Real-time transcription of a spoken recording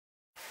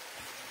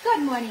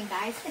Good morning,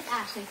 guys. It's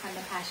Ashley from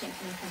the Passion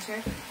Penny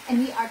Pincher, and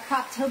we are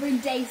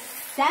Crocktober day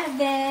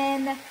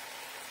 7.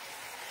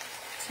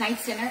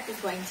 Tonight's dinner is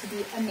going to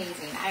be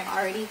amazing. I'm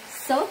already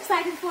so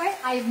excited for it.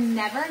 I've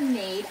never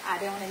made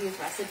either one of these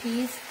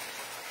recipes,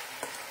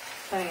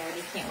 but I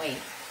already can't wait.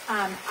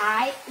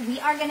 We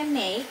are going to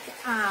make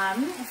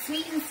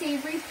sweet and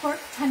savory pork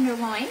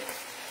tenderloin.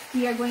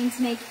 We are going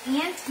to make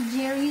Aunt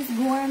Jerry's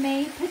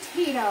gourmet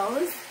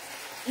potatoes.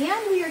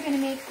 And we are going to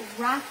make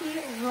Rocky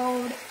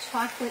Road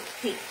chocolate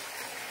cake.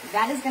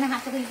 That is going to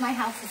have to leave my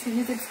house as soon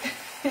as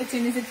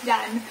it's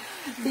done,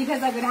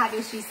 because I'm going to have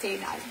to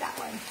stay out of that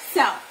one.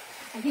 So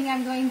I think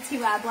I'm going to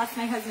bless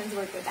my husband's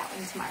work with that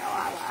one tomorrow.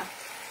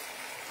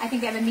 I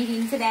think they have a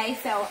meeting today,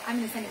 so I'm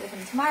going to send it with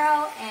him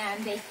tomorrow,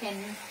 and they can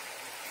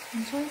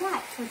enjoy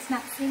that. So it's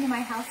not sitting in my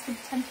house with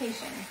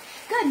temptation.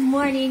 Good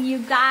morning, you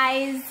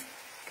guys.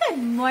 Good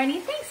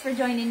morning. Thanks for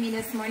joining me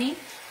this morning.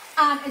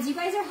 As you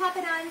guys are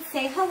hopping on,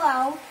 say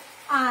hello.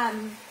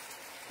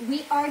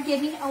 We are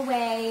giving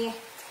away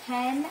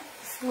 10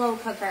 slow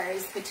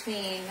cookers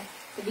between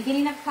the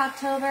beginning of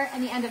Crocktober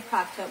and the end of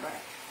Crocktober.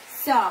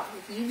 So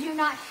if you do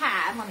not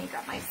have, let me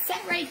grab my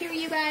set right here,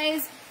 you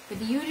guys.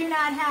 If you do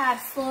not have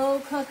Slow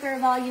Cooker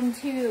Volume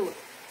 2,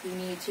 you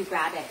need to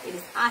grab it. It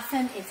is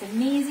awesome. It's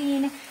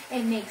amazing.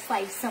 It makes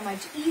life so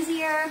much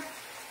easier.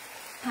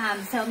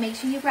 So make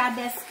sure you grab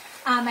this.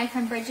 My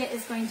friend Bridget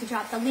is going to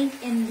drop the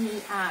link in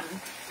the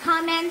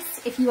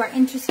comments if you are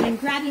interested in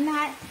grabbing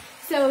that.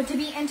 So to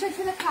be entered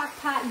for the crock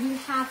pot, you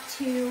have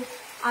to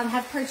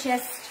have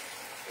purchased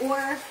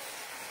or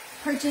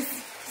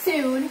purchase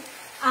soon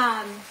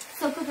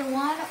Slow Cooker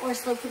 1 or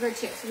Slow Cooker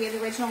 2. So we have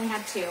the original, we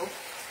have 2.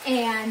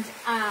 And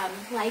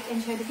like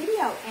and share the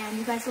video, and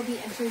you guys will be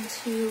entered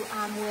to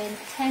win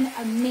 10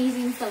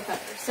 amazing slow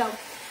cookers. So,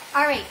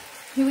 all right,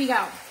 here we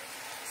go.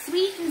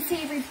 Sweet and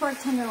savory pork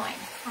tenderloin.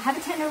 I have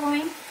a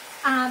tenderloin.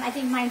 I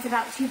think mine's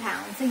about 2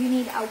 pounds. So you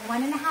need a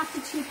 1.5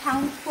 to 2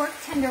 pound pork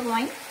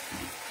tenderloin.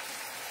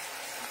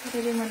 I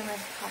did one of my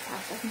hot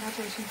pasta.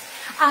 Congratulations.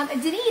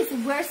 Denise,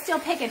 we're still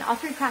picking all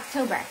through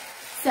Crocktober.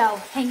 So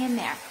hang in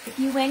there. If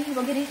you win, you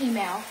will get an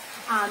email.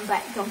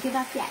 But don't give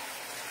up yet.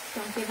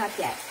 Don't give up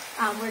yet.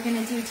 We're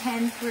going to do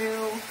 10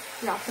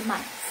 throughout the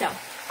month. So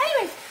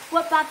anyway,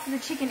 what box of the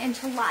chicken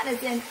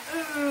enchiladas in?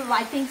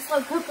 I think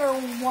Slow Cooker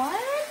 1.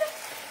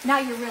 Now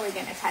you're really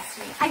going to test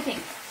me. I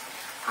think.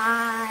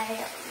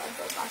 I love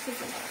those boxes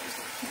in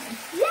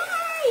there.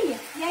 Yay!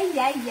 Yay,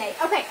 yay, yay.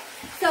 Okay,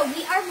 so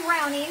we are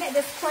browning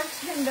this pork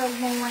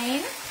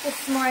tenderloin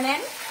this morning.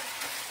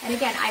 And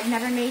again, I've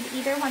never made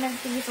either one of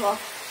these, well,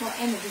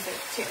 and the dessert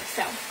too.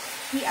 So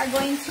we are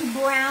going to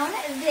brown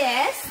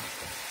this.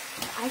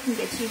 I can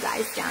get you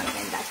guys down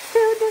in the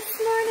food this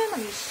morning.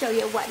 Let me show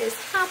you what is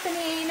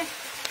happening.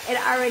 It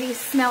already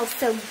smells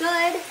so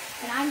good.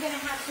 And I'm going to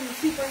have some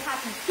super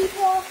happy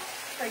people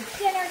for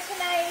dinner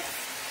tonight.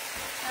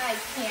 I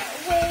can't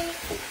wait.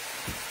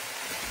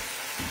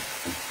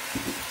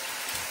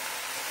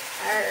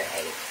 All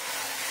right.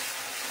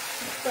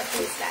 Flip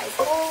these guys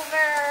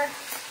over.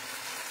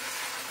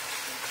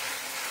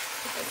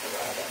 Put this a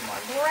little bit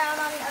more brown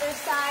on the other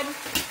side.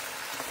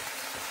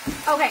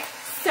 Okay,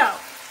 so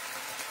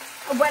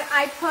what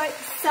I put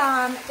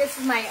some, this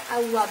is my,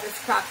 I love this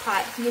crock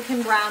pot. You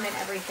can brown and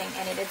everything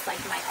in it. It's like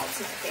my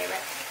ultimate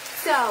favorite.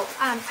 So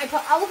I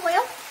put olive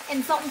oil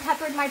and salt and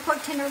peppered my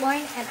pork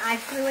tenderloin, and I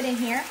threw it in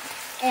here.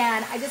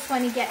 And I just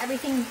want to get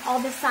everything, all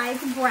the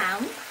sides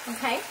brown,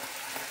 okay?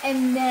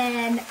 And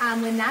then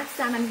when that's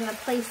done, I'm going to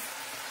place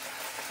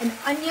an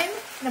onion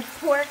and a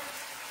pork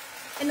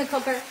in the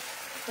cooker,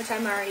 which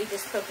I'm already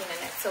just cooking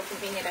in it. So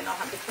convenient, and I'll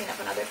have to clean up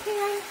another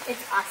pan.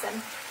 It's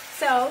awesome.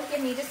 So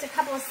give me just a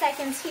couple of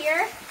seconds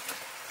here,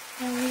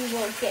 and we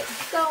will get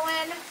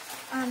going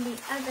on the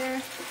other.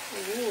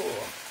 Ooh,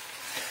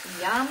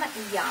 yum,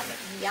 yum,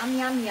 yum,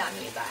 yum, yum,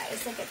 you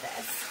guys. Look at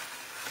this.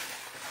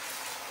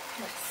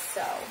 Looks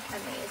so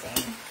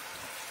amazing.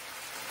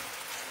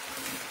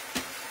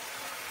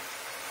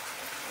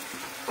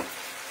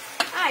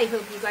 I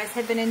hope you guys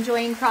have been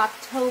enjoying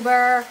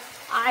Crocktober.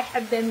 I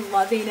have been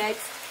loving it.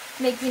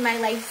 Making my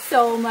life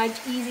so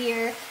much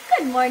easier.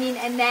 Good morning,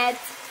 Annette.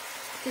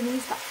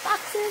 Denise got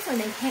boxes when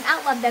they came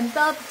out. Love them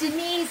both.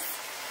 Denise,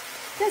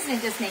 doesn't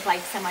it just make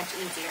life so much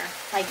easier?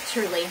 Like,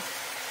 truly.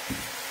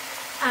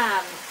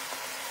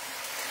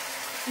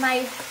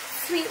 My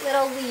sweet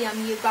little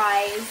Liam, you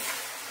guys.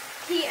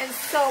 He is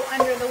so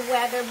under the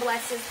weather,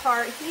 bless his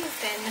heart. He's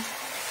been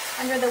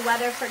under the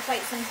weather for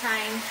quite some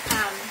time.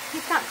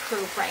 He's got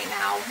croup right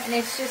now, and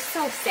it's just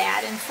so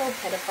sad and so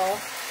pitiful.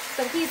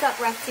 So he's up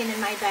resting in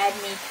my bed,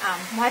 me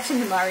watching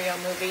the Mario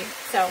movie.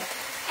 So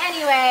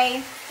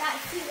anyway, that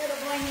sweet little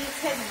boy needs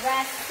his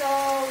rest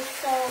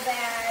so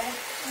bad.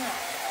 Oh.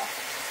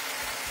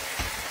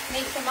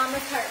 Makes a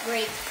mama's heart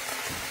break.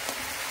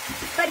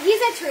 But he's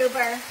a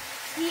trooper.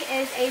 He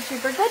is a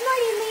trooper. Good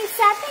morning,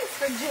 Lisa. Thanks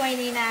for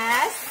joining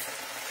us.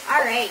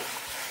 All right,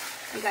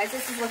 you guys,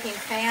 this is looking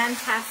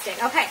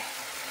fantastic. Okay,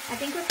 I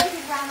think we're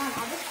pretty brown on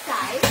all the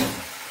sides.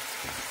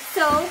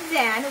 So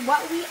then what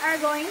we are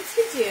going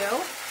to do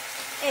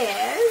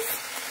is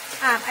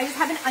I just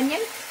have an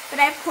onion that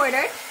I've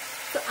quartered.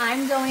 So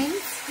I'm going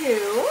to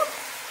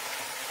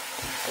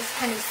just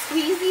kind of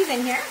squeeze these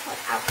in here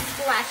without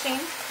splashing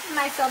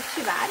myself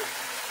too bad.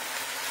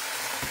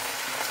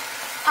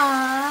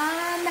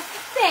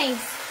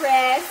 Thanks,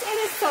 Chris. It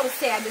is so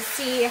sad to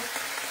see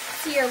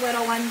your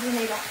little ones when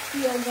they don't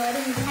feel good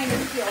and you kind of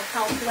feel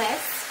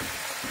helpless.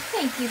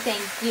 Thank you,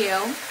 thank you.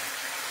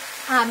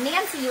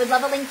 Nancy, you would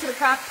love a link to the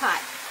crock pot.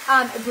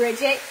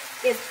 Bridget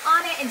is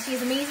on it and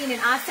she's amazing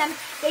and awesome.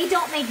 They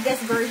don't make this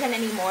version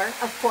anymore,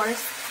 of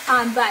course,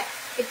 but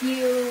if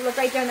you look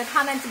right there in the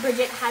comments,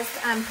 Bridget has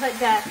put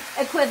the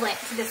equivalent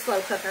to the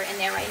slow cooker in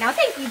there right now.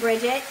 Thank you,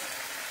 Bridget.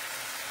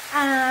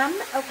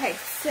 Okay,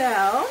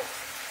 so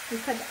we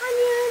put the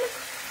onion,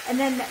 and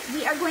then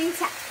we are going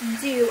to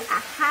do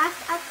a half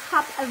a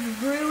cup of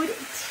brewed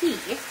tea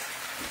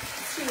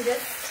to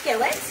this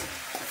skillet.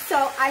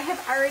 So I have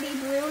already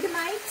brewed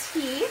my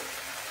tea.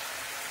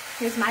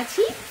 Here's my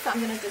tea. So I'm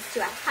going to just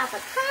do a half a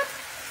cup.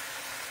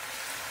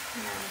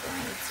 And I'm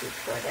going to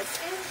pour this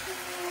in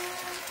here.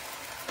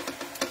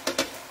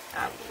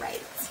 All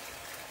right.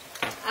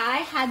 I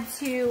had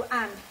to,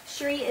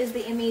 Sheree is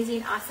the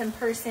amazing, awesome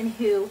person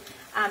who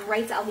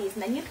writes all these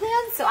menu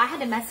plans. So I had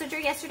to message her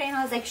yesterday and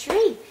I was like,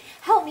 Sheree,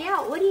 help me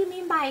out. What do you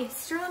mean by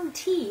strong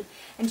tea?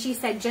 And she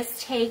said,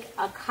 just take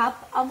a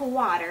cup of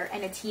water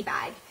in a tea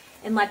bag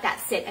and let that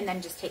sit and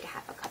then just take a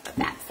half a cup of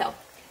that. So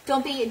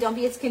don't be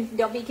confused,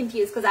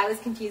 because I was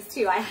confused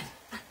too. I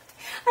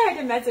had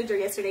to message her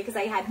yesterday because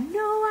I had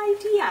no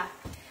idea.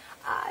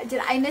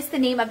 Did I miss the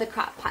name of the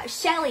crock pot?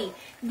 Shelly,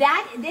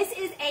 this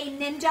is a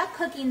Ninja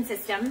cooking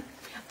system.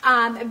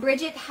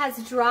 Bridget has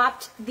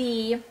dropped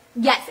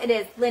yes, it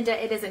is.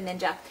 Linda, it is a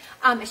Ninja.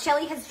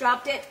 Shelly has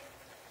dropped it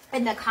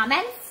in the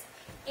comments,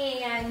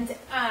 and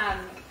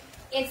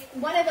it's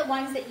one of the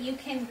ones that you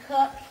can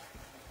cook,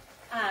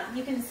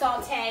 you can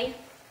saute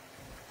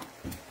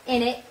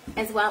in it,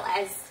 as well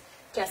as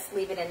just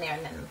leave it in there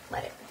and then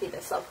let it be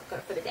the slow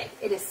cooker for the day.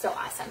 It is so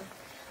awesome.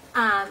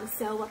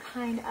 So what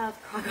kind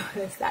of crock pot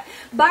is that?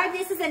 Barb,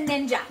 this is a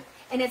Ninja,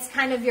 and it's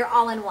kind of your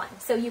all-in-one.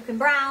 So you can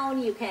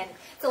brown,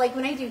 so like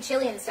when I do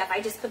chili and stuff,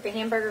 I just put the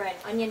hamburger and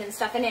onion and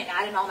stuff in it and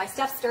add in all my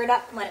stuff, stir it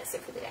up, and let it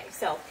sit for the day.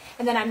 So,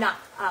 and then I'm not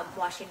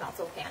washing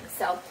multiple pans.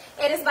 So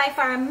it is by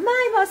far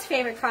my most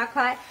favorite crock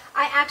pot.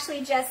 I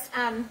actually just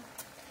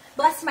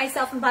blessed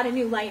myself and bought a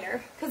new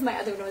liner because my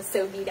other one was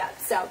so beat up.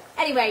 So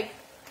anyway,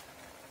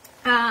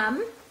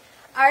 all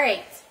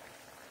right.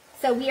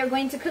 So we are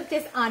going to cook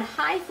this on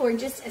high for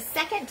just a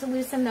second to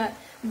loosen the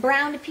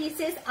browned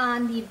pieces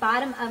on the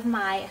bottom of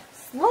my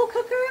slow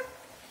cooker.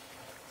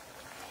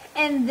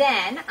 And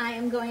then I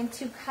am going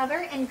to cover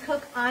and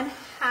cook on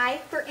high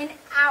for an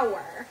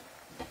hour.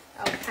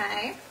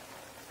 Okay.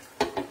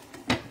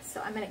 So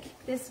I'm going to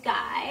keep this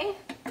guy,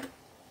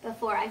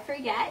 before I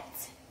forget,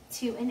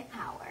 to an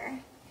hour.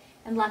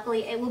 And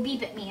luckily it will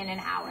beep at me in an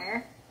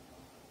hour.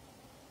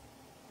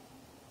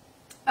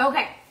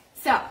 Okay,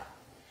 so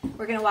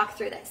we're going to walk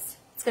through this.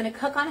 It's going to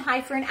cook on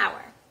high for an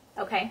hour,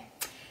 okay?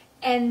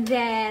 And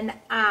then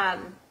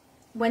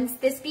once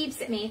this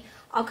beeps at me,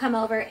 I'll come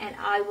over and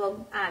I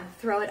will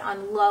throw it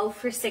on low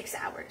for 6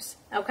 hours,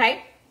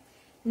 okay?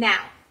 Now,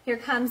 here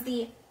comes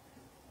a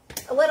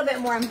little bit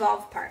more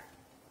involved part.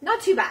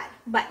 Not too bad,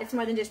 but it's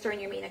more than just throwing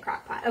your meat in a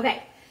crock pot.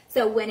 Okay,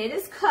 so when it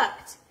is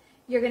cooked,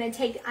 I'm going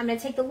to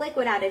take the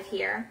liquid out of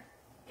here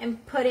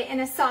and put it in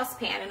a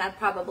saucepan, and I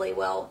probably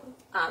will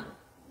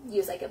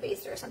use like a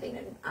baster or something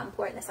and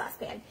pour it in the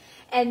saucepan.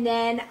 And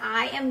then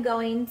I am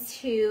going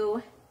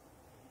to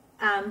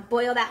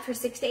boil that for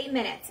 6 to 8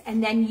 minutes.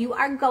 And then you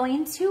are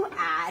going to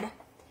add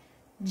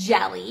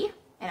jelly.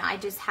 And I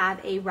just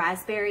have a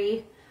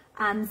raspberry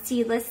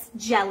seedless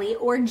jelly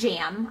or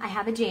jam. I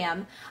have a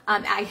jam.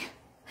 I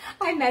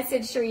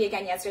messaged Sheree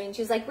again yesterday and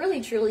she was like,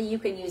 really, truly, you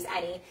can use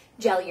any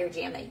jelly or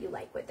jam that you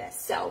like with this.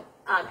 So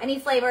any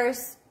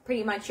flavors,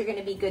 pretty much you're going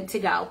to be good to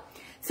go.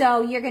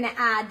 So you're going to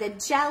add the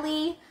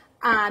jelly.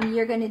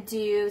 You're going to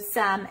do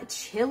some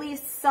chili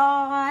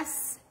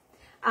sauce,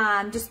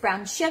 just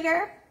brown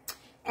sugar,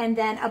 and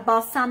then a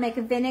balsamic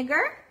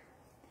vinegar,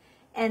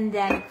 and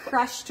then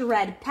crushed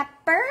red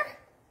pepper,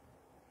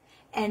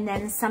 and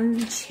then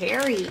some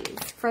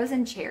cherries,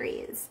 frozen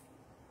cherries.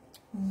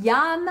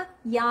 Yum,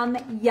 yum,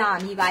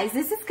 yum, you guys.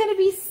 This is going to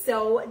be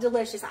so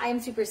delicious. I am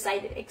super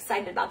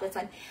excited about this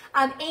one.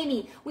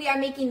 Amy, we are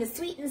making the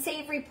sweet and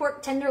savory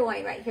pork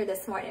tenderloin right here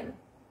this morning.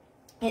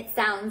 It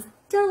sounds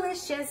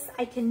delicious.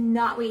 I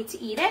cannot wait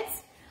to eat it.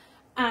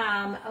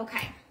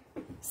 Okay,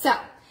 so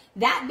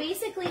that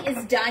basically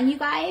is done, you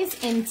guys,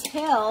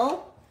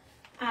 until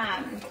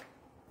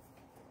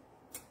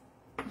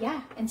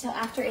until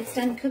after it's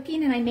done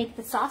cooking and I make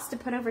the sauce to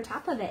put over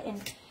top of it,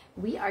 and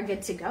we are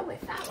good to go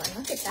with that one.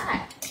 Look at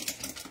that.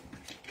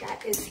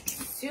 That is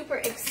super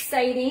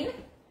exciting.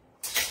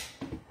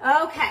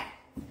 Okay,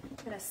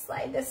 I'm gonna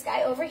slide this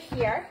guy over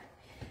here.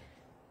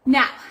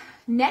 Now,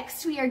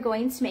 next we are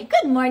going to make,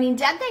 good morning,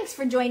 Deb, thanks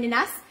for joining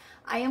us.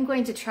 I am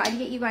going to try to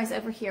get you guys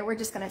over here. We're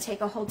just gonna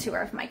take a whole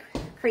tour of my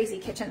crazy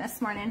kitchen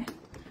this morning.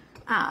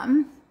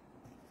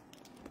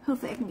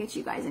 Hopefully I can get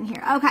you guys in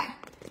here. Okay.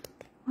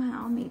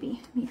 Well,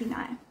 maybe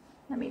not.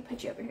 Let me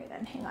put you over here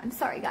then. Hang on.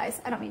 Sorry, guys.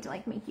 I don't mean to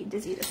like make you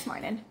dizzy this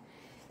morning.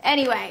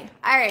 Anyway,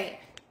 all right.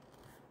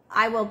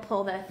 I will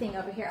pull the thing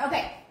over here.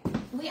 Okay.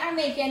 We are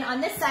making,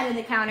 on this side of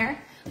the counter,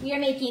 we are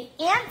making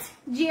Aunt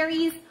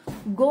Jerry's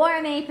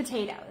gourmet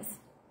potatoes.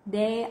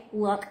 They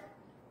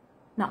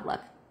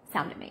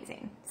sound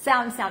amazing.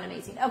 Sound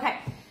amazing. Okay.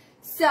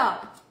 So,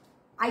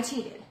 I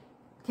cheated.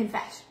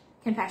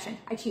 Confession.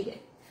 I cheated.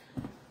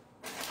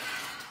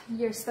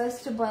 You're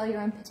supposed to boil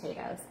your own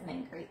potatoes and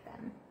then grate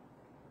them.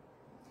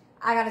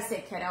 I got a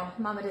sick kiddo.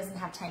 Mama doesn't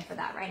have time for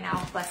that right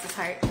now. Bless his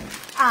heart.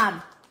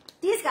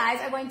 These guys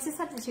are going to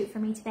substitute for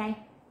me today.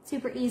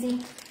 Super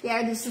easy. They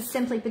are just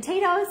simply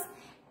potatoes.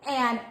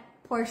 And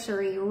poor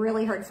Cherie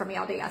really heard from me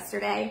all day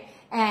yesterday.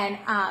 And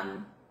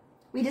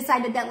we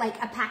decided that like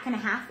a pack and a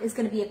half is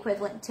going to be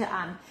equivalent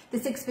to the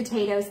 6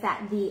 potatoes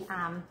that the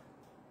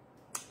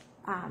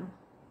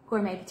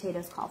gourmet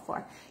potatoes call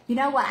for. You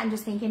know what I'm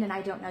just thinking, and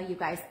I don't know, you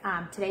guys,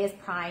 today is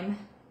Prime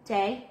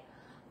Day.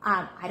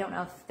 I don't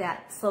know if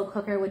that slow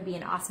cooker would be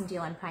an awesome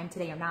deal on Prime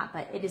today or not,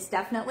 but it is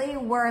definitely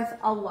worth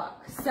a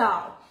look.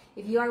 So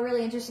if you are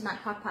really interested in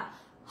that crock pot,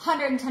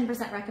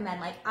 110%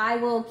 recommend. Like, I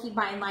will keep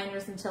buying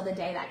liners until the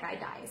day that guy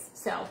dies.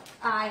 So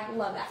I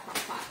love that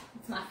crock pot.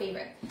 It's my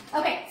favorite.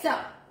 Okay, so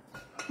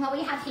what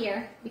we have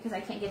here, because I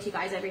can't get you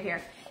guys over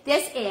here,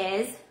 this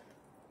is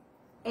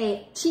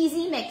a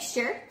cheesy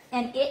mixture,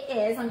 and it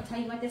is, let me tell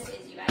you what this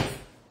is, you guys.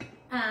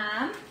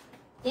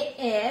 It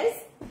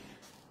is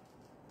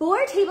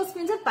 4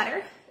 tablespoons of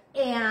butter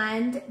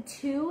and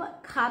 2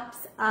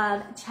 cups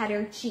of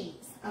cheddar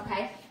cheese,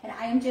 okay? And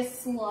I am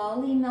just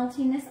slowly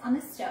melting this on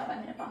the stove.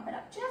 I'm gonna bump it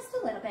up just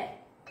a little bit.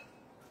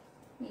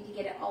 Need to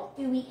get it all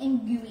ooey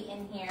and gooey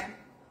in here.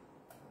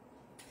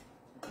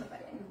 I hope I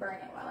didn't burn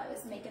it while I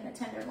was making the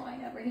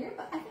tenderloin over here,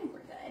 but I think we're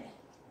good.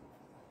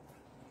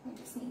 It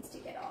just needs to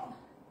get all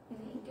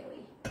ooey and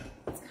gooey.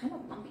 It's kind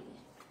of lumpy.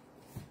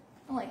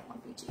 I like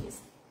lumpy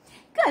cheese.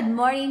 Good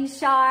morning,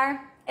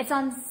 Shar. It's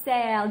on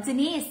sale.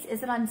 Denise,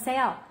 is it on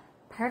sale?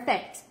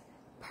 Perfect.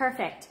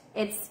 Perfect.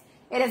 It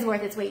is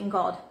worth its weight in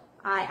gold.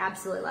 I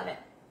absolutely love it.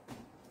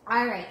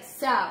 All right,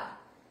 so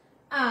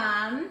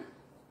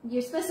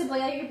you're supposed to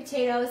boil your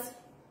potatoes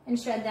and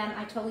shred them.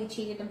 I totally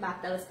cheated and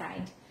bought those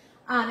kind.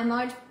 In a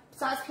large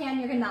saucepan,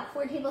 you're gonna melt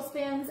 4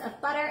 tablespoons of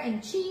butter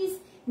and cheese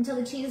until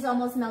the cheese is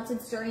almost melted,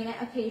 stirring it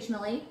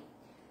occasionally.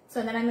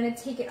 So then I'm gonna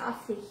take it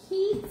off the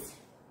heat,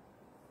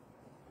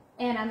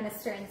 and I'm gonna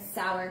stir in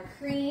sour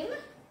cream.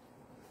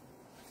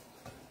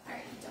 All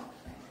right, don't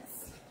burn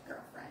this,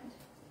 girlfriend.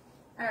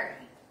 All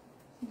right,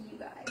 you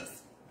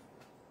guys.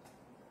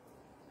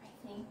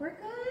 I think we're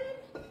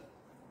good.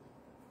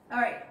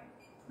 All right,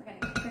 we're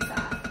gonna kick this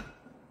off.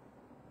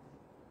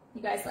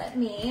 You guys let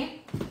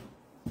me.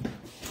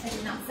 I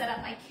did not set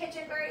up my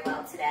kitchen very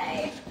well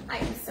today. I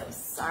am so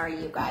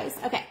sorry, you guys.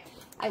 Okay,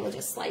 I will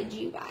just slide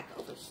you back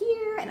over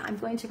here, and I'm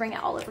going to bring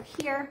it all over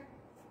here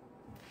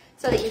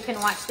so that you can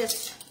watch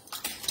this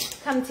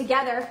come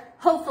together,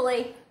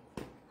 hopefully.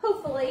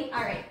 Hopefully.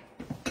 All right.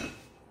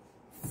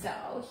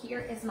 So here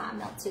is my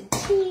melted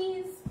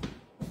cheese.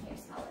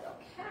 Here's my little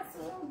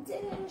casserole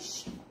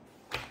dish.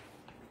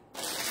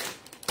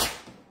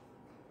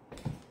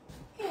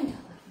 And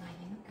all of my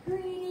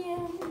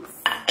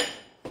ingredients.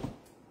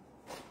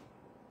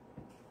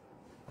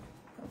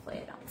 Hopefully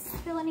I don't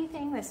spill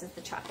anything. This is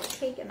the chocolate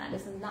cake, and that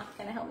is not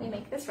going to help me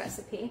make this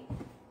recipe.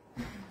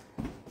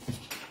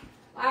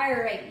 All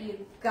right,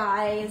 you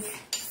guys.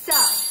 So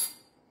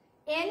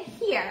in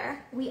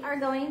here, we are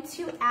going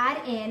to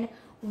add in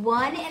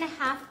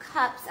 1.5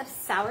 cups of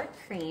sour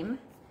cream.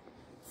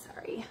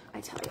 Sorry,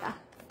 I tell ya,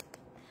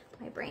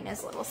 my brain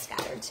is a little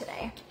scattered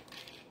today.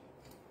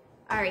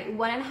 All right,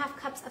 1.5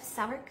 cups of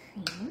sour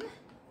cream.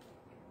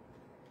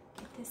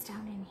 Get this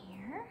down in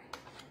here.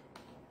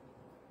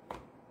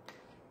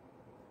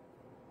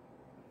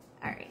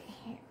 All right,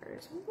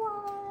 here's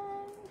 1.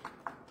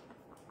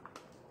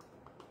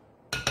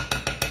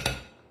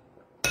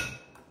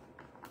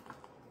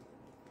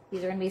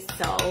 These are gonna be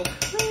so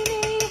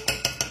creamy.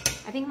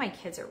 I think my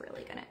kids are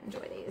really gonna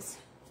enjoy these.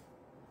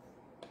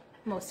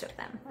 Most of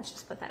them. Let's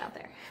just put that out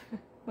there.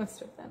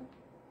 Most of them.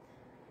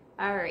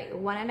 All right,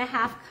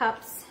 1.5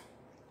 cups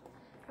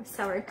of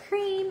sour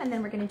cream, and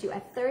then we're gonna do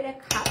 1/3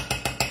 cup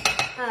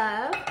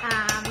of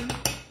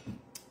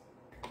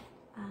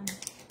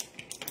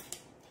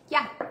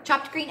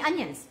chopped green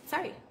onions.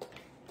 Sorry,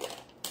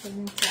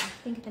 didn't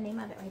think of the name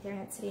of it right there,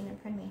 and it's sitting in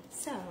front of me.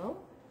 So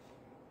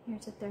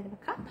here's 1/3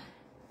 cup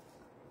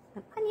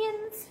of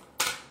onions.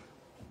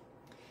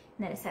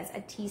 And then it says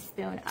a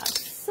teaspoon of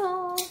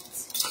salt.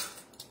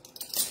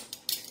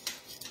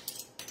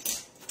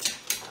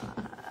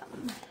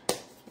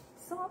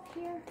 Salt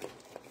here.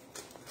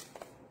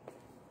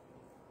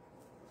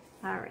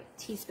 All right,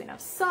 teaspoon of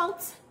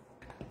salt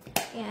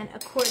and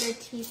 1/4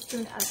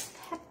 teaspoon of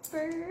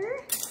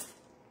pepper.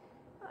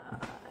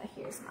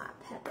 Here's my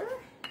pepper.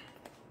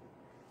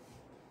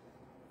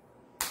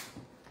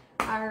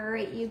 All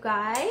right, you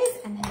guys,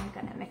 and then I'm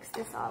gonna mix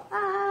this all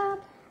up.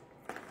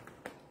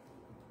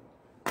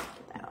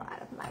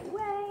 my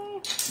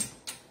way.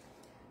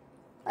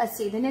 Let's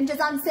see, the Ninja's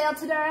on sale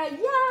today.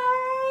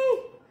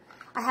 Yay!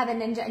 I have a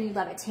Ninja and you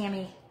love it,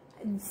 Tammy.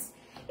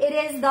 It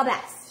is the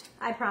best.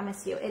 I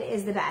promise you, it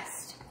is the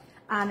best.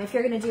 If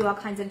you're gonna do all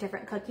kinds of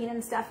different cooking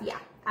and stuff, yeah,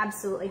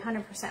 absolutely,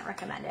 100%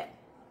 recommend it.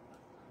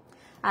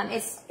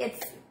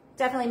 It's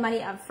definitely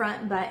money up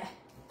front, but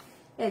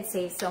it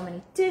saves so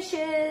many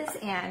dishes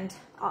and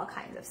all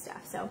kinds of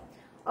stuff. So,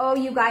 oh,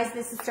 you guys,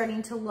 this is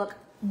starting to look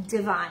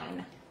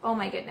divine. Oh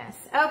my goodness.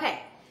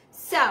 Okay,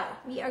 so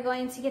we are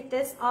going to get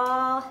this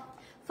all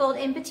fold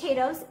in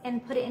potatoes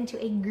and put it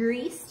into a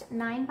greased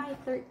 9 by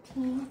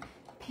 13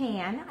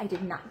 pan. I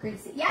did not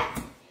grease it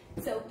yet,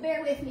 so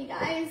bear with me,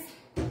 guys.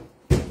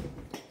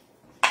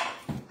 All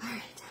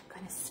right, I'm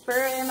gonna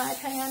spur my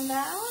pan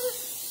down.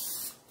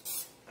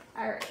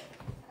 All right,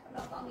 I don't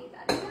know if I'll need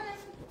that again.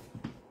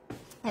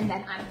 And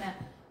then I'm gonna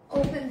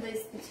open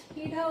these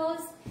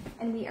potatoes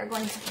and we are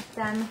going to put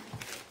them,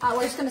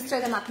 we're just gonna stir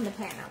them up in the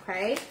pan,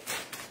 okay?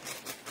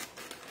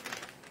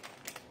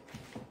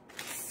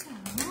 So,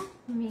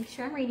 make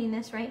sure I'm reading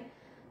this right.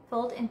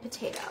 Fold in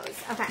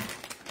potatoes, okay.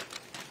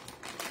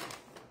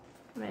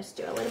 I'm gonna just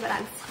do a little bit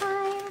at a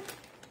time.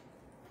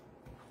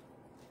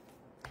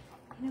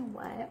 You know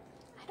what?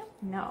 I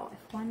don't know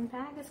if one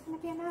bag is gonna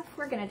be enough.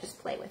 We're gonna just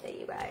play with it,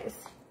 you guys.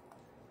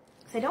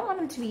 Because I don't want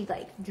them to be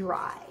like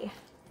dry.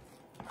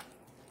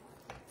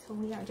 So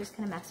we are just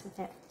gonna mess with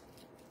it.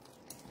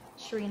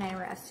 Sheree and I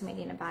were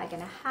estimating a bag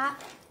and a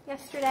half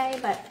yesterday,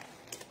 but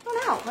I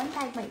don't know, one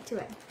bag might do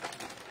it.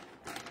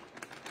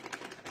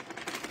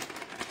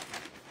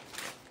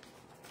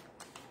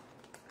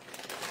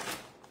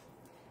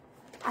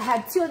 I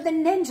have 2 of the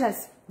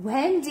Ninjas.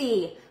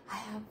 Wendy, I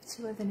have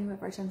 2 of the newer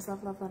versions.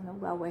 Love, love,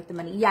 love, well worth the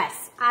money.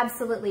 Yes,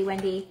 absolutely,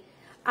 Wendy.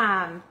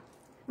 Mine's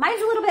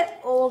a little bit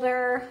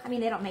older. I mean,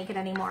 they don't make it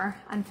anymore,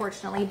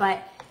 unfortunately,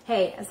 but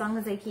hey, as long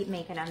as they keep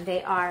making them,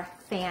 they are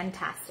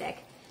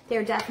fantastic.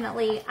 They're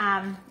definitely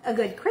a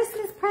good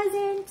Christmas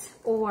present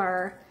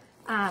or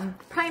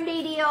Prime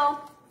Day deal.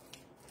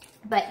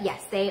 But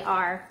yes, they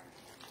are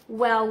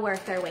well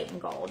worth their weight in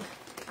gold.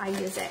 I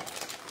use it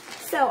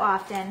so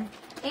often.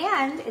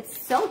 And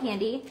it's so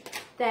handy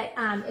that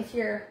if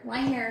your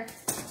liner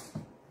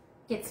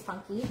gets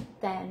funky,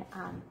 then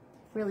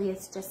really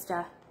it's just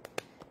a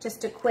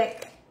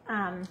quick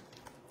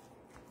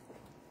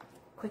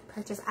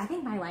purchase. I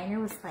think my liner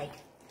was like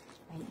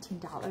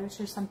 $19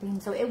 or something,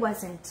 so it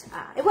wasn't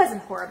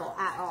horrible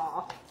at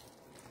all.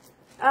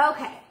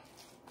 Okay,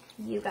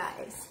 you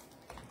guys,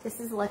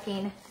 this is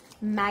looking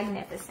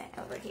magnificent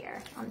over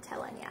here, I'm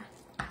telling you.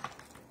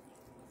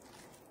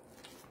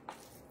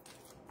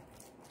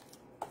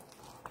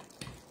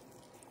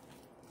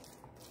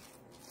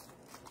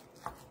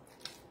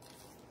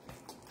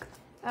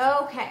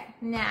 Okay,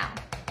 now,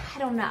 I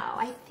don't know.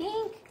 I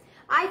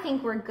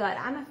think we're good.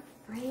 I'm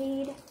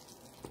afraid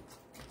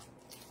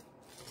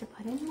to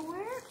put in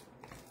more.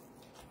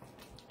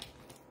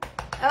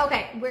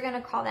 Okay, we're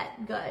gonna call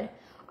that good.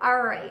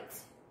 All right,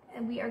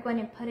 and we are going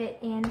to put it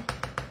in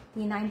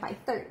the 9 by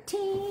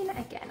 13.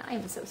 Again, I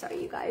am so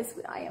sorry, you guys.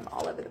 I am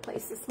all over the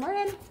place this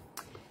morning.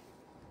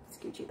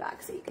 Scoot you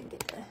back so you can get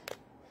the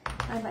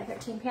 9 by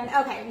 13 pan.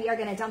 Okay, we are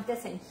gonna dump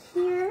this in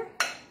here.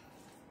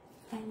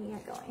 And we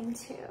are going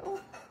to,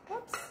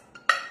 whoops,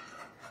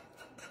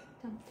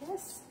 dump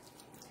this,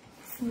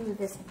 smooth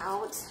this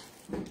out.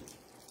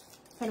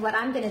 And what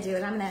I'm gonna do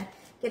is I'm gonna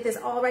get this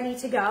all ready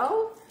to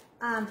go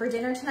for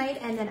dinner tonight,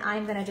 and then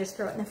I'm gonna just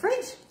throw it in the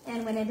fridge.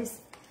 And when it is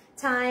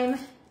time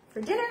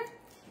for dinner,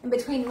 in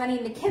between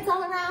running the kids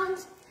all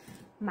around,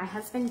 my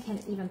husband can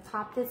even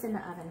pop this in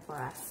the oven for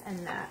us.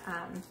 And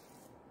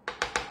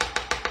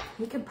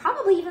he could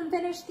probably even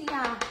finish the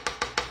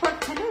pork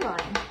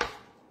tenderloin,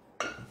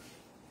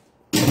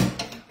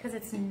 because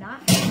it's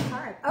not very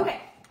hard.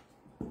 Okay,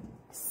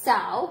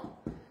 so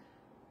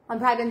I'm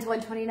probably going to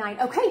 129.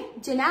 Okay,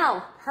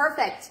 Janelle,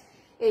 perfect.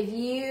 If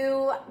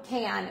you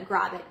can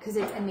grab it, because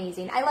it's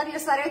amazing. I love your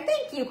sweater.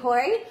 Thank you,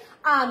 Corey.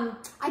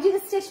 I do the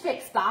Stitch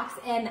Fix box,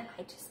 and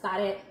I just got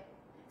it.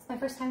 It's my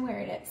first time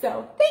wearing it,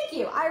 so thank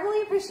you. I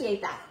really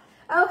appreciate that.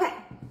 Okay,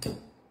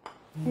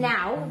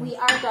 now we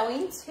are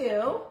going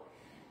to,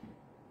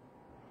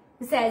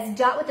 it says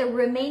dot with the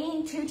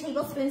remaining 2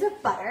 tablespoons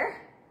of butter.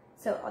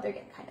 So, oh, they're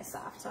getting kind of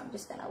soft, so I'm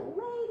just gonna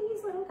lay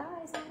these little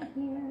guys on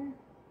here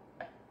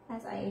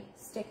as I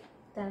stick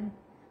them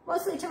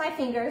mostly to my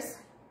fingers.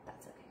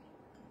 That's okay.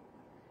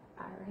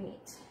 All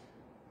right.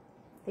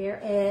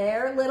 There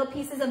are little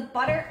pieces of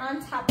butter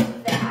on top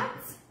of that.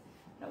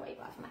 I'm gonna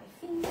wipe off my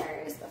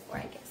fingers before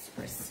I get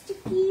super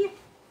sticky.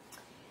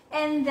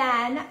 And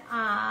then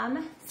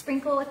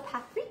sprinkle with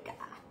paprika.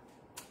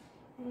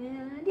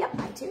 And yep,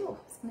 I do. I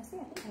was gonna say,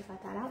 I think I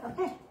got that out.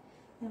 Okay.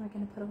 Then we're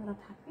gonna put a little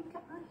paprika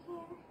on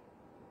here.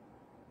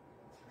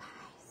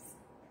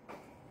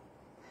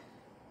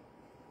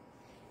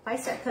 If I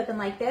start cooking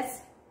like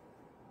this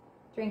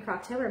during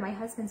Crocktober, my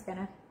husband's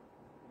gonna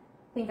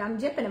think I'm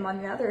jipping him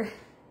on the other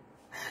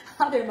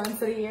months of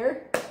the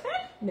year.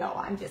 No,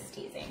 I'm just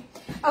teasing.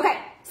 Okay,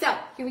 so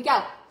here we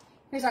go.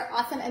 Here's our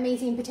awesome,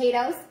 amazing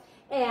potatoes.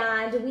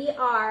 And we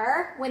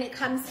are, when it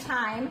comes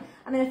time,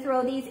 I'm gonna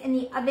throw these in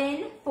the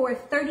oven for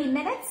 30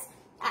 minutes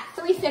at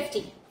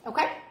 350,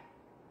 okay?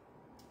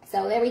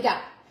 So there we go.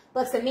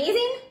 Looks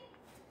amazing.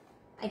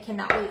 I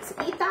cannot wait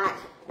to eat that.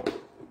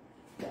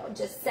 So I'll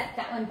just set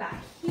that one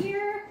back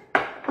here.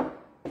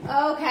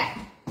 Okay,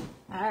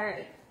 all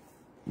right.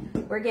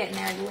 We're getting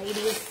there,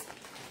 ladies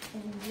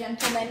and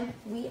gentlemen.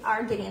 We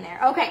are getting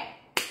there. Okay.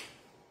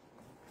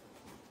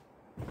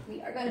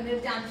 We are going to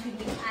move down to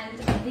the end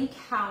of the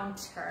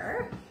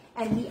counter,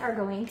 and we are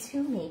going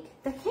to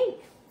make the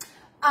cake.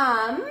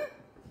 Let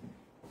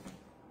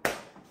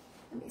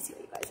me see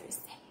what you guys are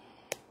saying.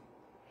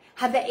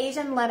 Have the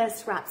Asian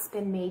lettuce wraps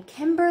been made,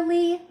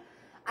 Kimberly?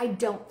 I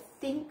don't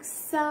think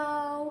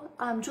so.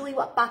 Julie,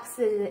 what box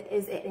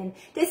is it in?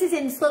 This is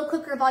in Slow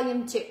Cooker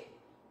Volume 2.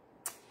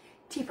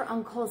 Cheaper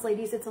on Kohl's,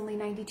 ladies. It's only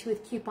 92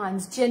 with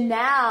coupons.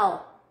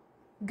 Janelle,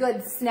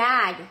 good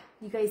snag.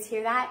 You guys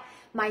hear that?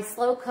 My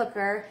slow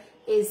cooker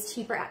is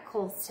cheaper at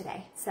Kohl's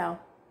today. So,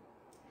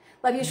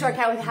 love you,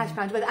 shortcut with hash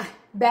browns. But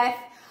Beth,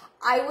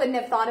 I wouldn't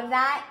have thought of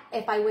that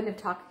if I wouldn't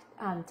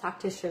have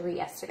talked to Cherie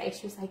yesterday.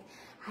 She was like,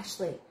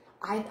 Ashley,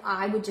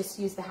 I would just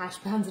use the hash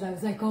browns, and I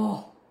was like,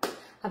 oh,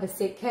 have a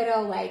sick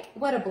kiddo. Like,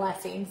 what a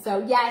blessing.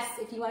 So yes,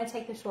 if you want to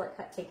take the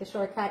shortcut, take the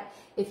shortcut.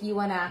 If you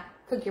want to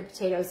cook your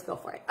potatoes, go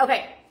for it.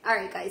 Okay, all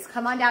right, guys,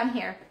 come on down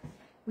here.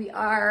 We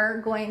are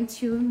going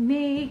to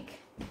make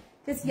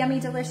this yummy,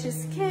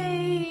 delicious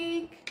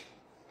cake.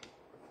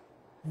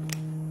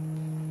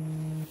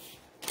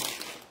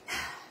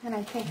 And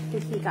I think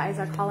the guys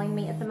are calling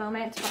me at the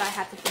moment, but I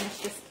have to finish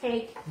this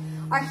cake.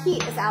 Our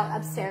heat is out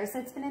upstairs.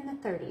 It's been in the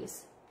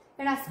 30s.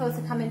 They're not supposed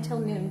to come until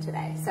noon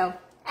today. So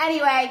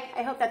anyway,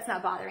 I hope that's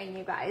not bothering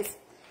you guys.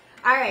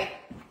 All right,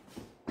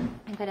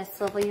 I'm gonna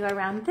swivel you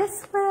around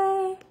this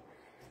way.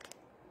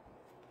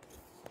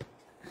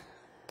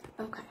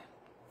 Okay,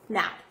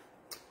 now,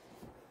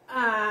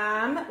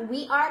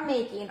 we are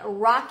making a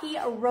Rocky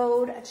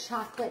Road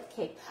chocolate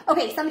cake.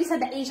 Okay, somebody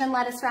said the Asian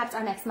lettuce wraps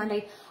are next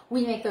Monday.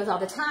 We make those all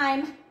the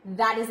time.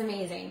 That is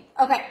amazing.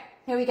 Okay,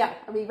 here we go.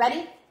 Are we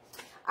ready?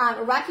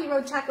 Rocky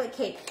Road chocolate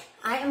cake.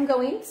 I am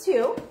going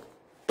to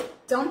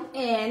dump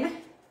in,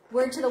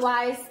 word to the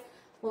wise,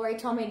 Lori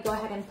told me to go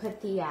ahead and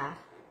put the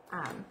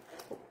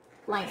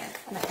liner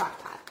in the crock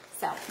pot.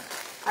 So,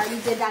 I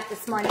already did that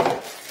this morning.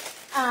 Gosh,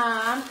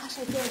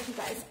 I feel like you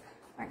guys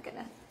aren't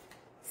gonna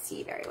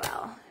see very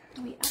well.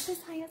 Are we up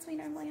as high as we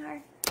normally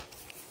are?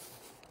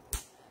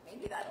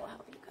 Maybe that'll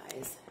help you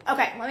guys.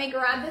 Okay, let me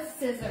grab the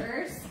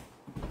scissors.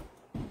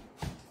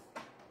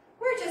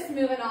 We're just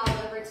moving all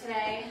over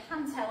today.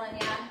 I'm telling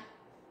ya.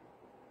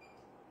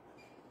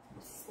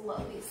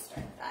 Slowly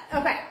start that.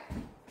 Okay.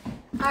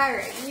 All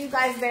right, you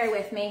guys bear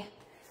with me.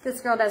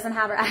 This girl doesn't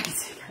have her act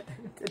together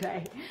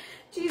today.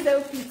 She's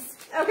OPs.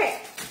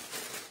 Okay.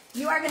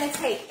 You are going to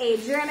take a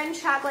German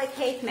chocolate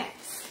cake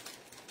mix,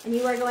 and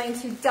you are going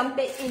to dump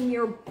it in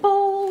your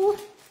bowl.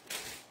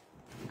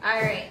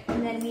 All right,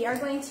 and then we are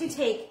going to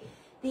take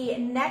the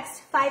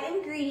next 5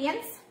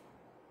 ingredients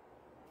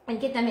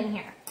and get them in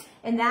here.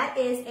 And that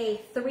is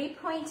a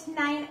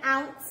 3.9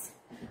 ounce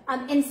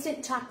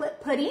instant chocolate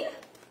pudding.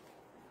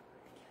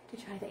 To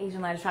try the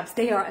Asian lettuce wraps.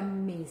 They are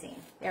amazing.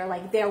 They're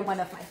one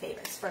of my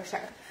favorites for sure.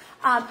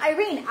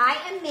 Irene, I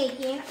am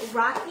making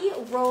Rocky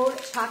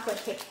Road chocolate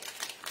cake.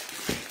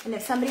 And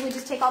if somebody would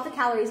just take all the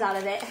calories out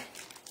of it,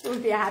 it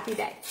would be a happy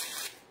day.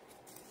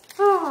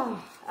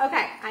 Oh,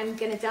 okay, I'm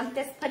gonna dump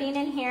this pudding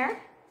in here.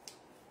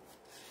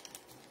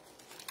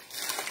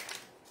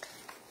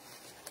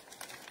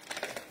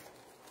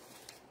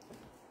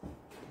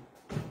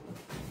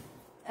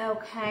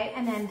 Okay,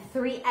 and then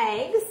 3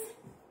 eggs.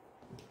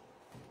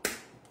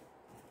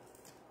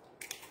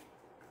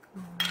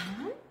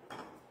 1,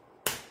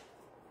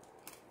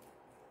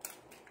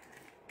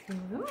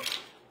 2,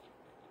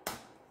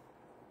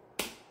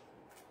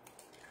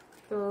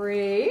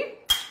 3.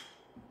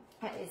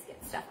 I always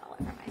get stuff all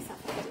over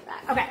myself when I do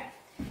that. Okay,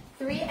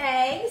 3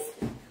 eggs,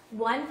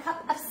 1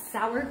 cup of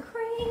sour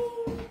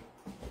cream,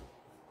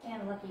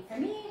 and lucky for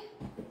me,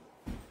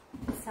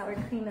 the sour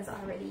cream is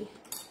already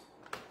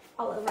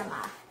all over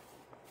my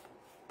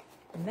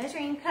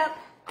measuring cup.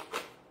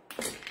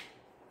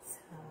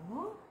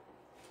 So,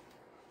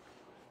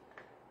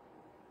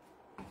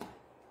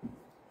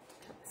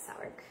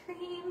 sour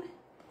cream,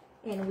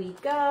 in we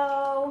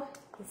go.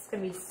 This is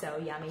gonna be so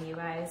yummy, you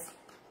guys.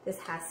 This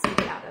has to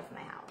get out of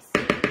my house.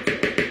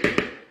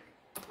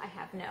 I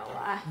have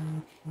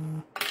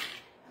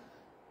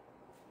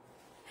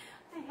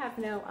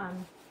no,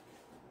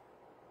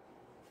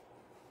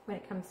 when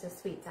it comes to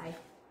sweets, I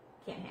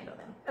can't handle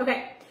them.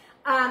 Okay,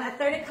 a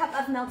 1/3 cup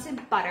of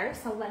melted butter.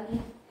 So let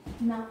me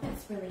melt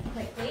this really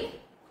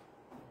quickly.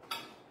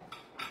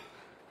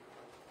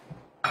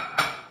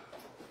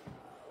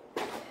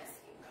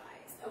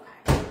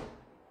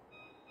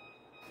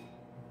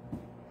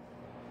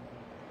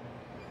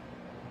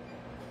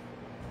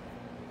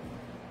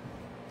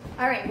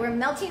 All right, we're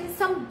melting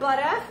some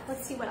butter.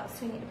 Let's see what else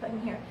we need to put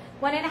in here.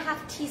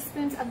 1½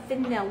 teaspoons of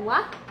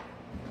vanilla.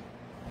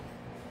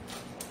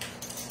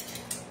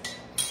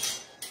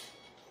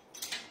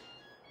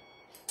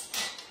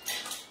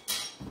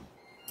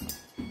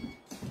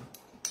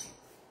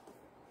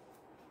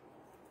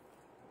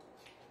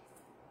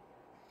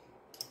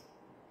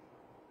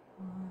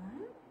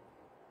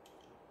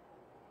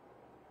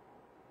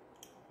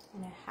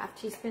 half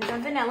teaspoons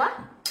of vanilla.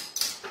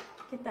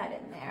 Get that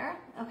in there.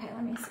 Okay,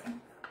 let me see.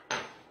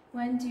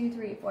 1, 2,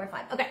 3, 4,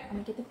 5. Okay, let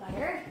me get the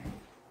butter.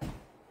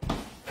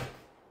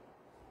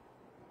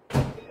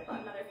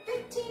 Another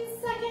 15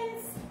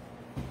 seconds.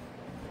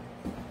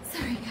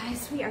 Sorry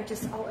guys, we are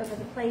just all over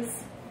the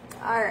place.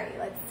 All right,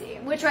 let's see.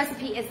 Which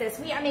recipe is this?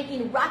 We are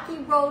making Rocky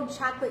Road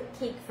chocolate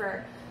cake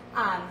for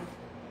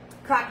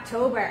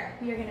Crocktober.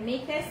 We are gonna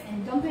make this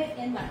and dump it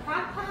in the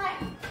crock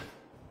pot.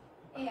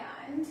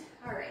 And,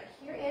 all right,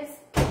 here is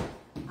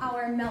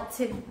our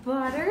melted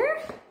butter.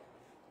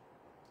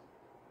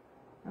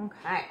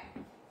 Okay.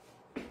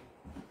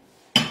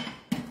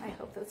 I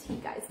hope those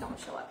heat guys don't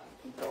show up.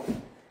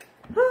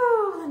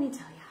 Oh, let me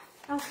tell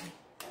you. Okay.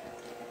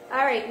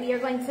 All right, we are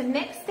going to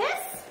mix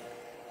this.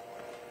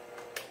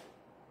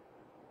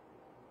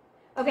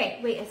 Okay,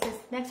 wait, it says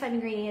next 5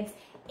 ingredients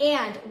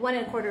and 1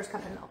 1/4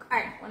 cup of milk. All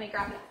right, let me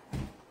grab that.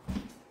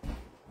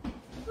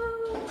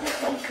 Oh,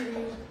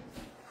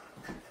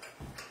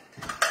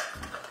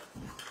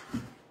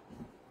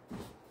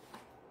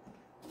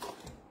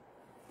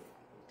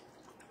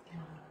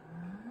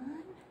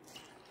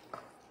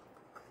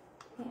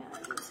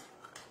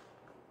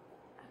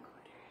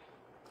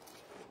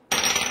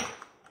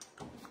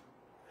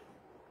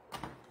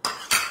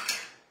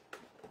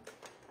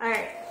 all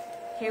right,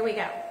 here we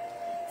go.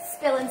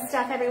 Spilling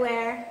stuff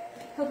everywhere.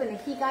 Hoping the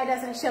heat guy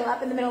doesn't show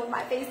up in the middle of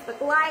my Facebook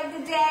Live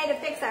today to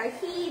fix our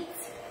heat.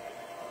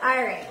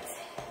 All right,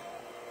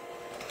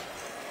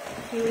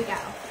 here we go.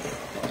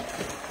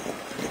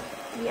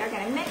 We are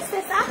gonna mix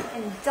this up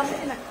and dump it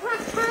in the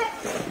crock pot.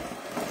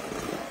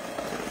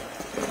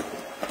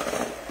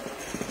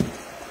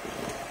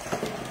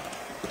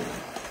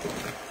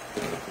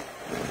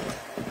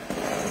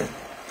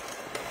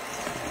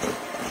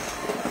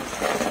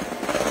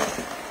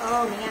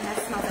 Oh man, that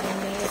smells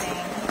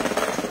amazing.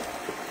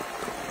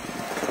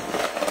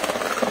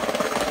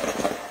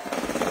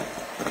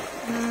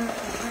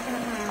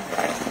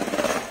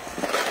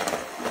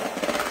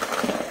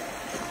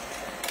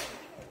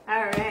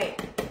 All right.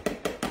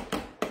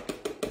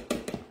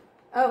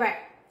 Okay,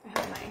 I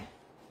have my,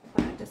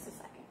 hold on just a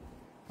second.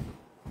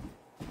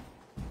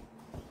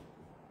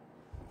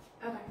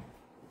 Okay.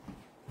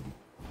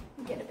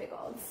 Get a big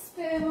old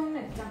spoon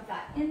and dump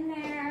that in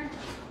there.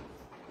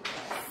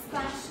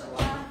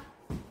 Spatula.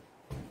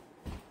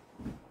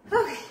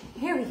 Okay,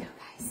 here we go,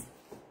 guys.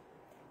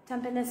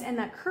 Dumping this in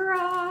the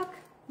crock.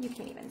 You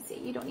can't even see.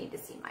 You don't need to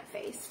see my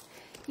face.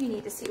 You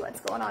need to see what's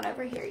going on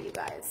over here, you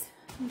guys.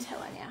 I'm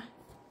telling ya.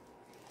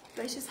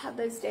 You guys just have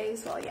those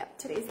days. Well, yep,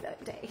 today's the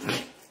day.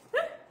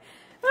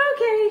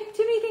 Okay,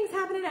 too many things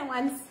happening at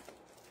once.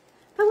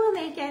 But we'll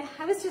make it.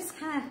 I was just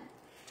kind of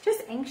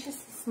just anxious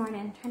this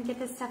morning, trying to get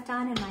this stuff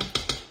done, and my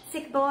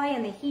sick boy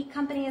and the heat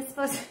company is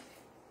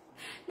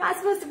not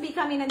supposed to be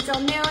coming until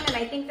noon, and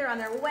I think they're on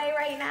their way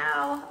right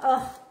now.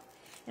 Oh,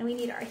 and we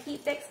need our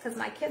heat fixed because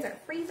my kids are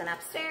freezing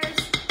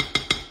upstairs.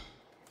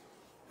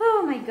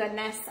 Oh my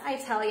goodness, I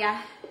tell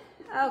ya.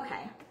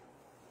 Okay.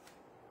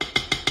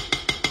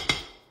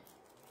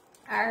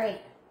 All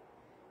right,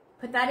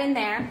 put that in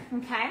there,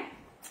 okay?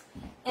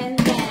 And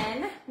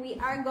then we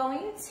are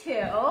going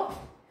to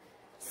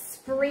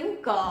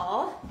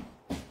sprinkle.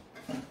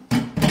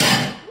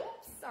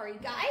 Oops, sorry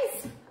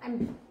guys,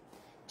 I'm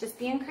just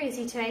being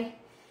crazy today.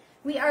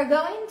 We are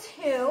going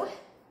to,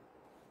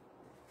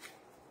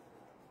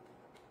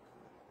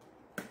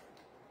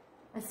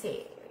 let's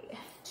see.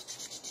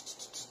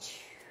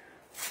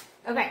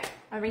 Okay,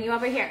 I'll bring you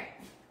over here.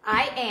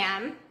 I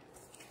am,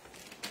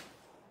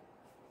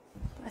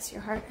 bless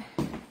your heart,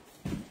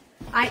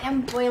 I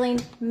am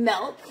boiling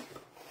milk.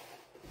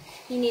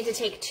 You need to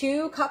take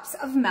 2 cups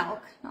of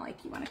milk. Not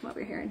like you want to come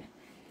over here and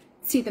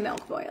see the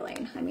milk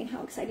boiling. I mean,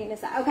 how exciting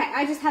is that? Okay,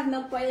 I just have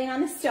milk boiling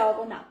on the stove.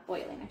 Well, not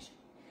boiling, I should.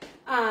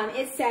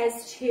 It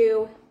says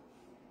to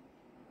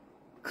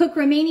cook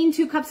remaining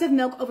 2 cups of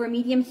milk over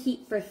medium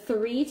heat for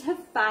 3 to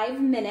 5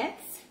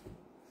 minutes.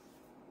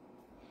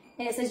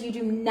 And it says you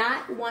do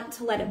not want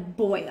to let it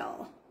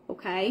boil,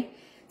 okay?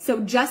 So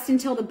just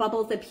until the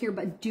bubbles appear,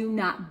 but do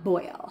not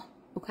boil,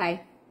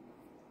 okay?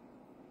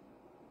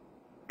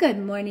 Good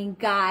morning,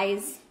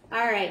 guys.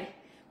 All right,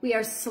 we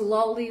are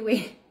slowly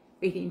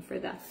waiting for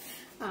the,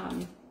 the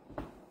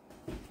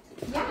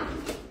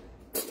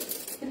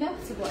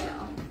milk to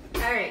boil.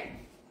 All right.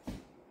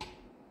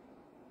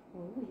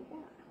 Oh, yeah,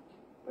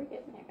 we're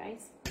getting there,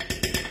 guys.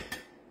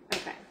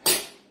 Okay.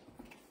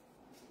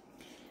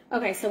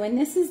 Okay, so when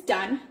this is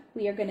done,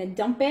 we are gonna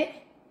dump it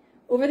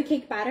over the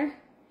cake batter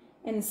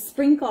and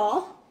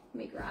sprinkle.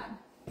 Let me grab.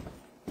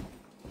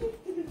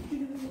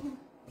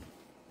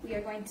 We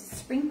are going to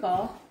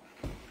sprinkle.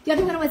 The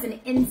other one was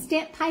an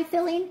instant pie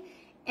filling,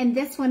 and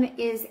this one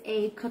is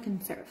a cook and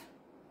serve,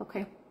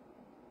 okay?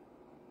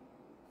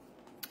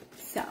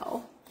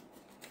 So,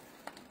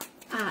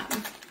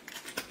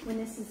 when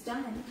this is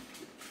done,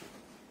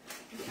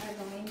 we are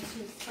going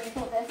to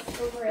sprinkle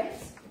this over it.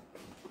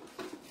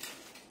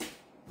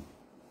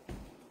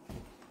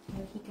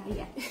 No heat guy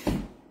yet.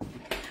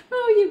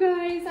 Oh, you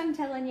guys, I'm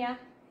telling you,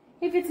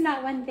 if it's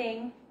not one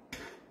thing,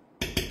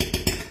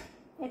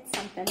 it's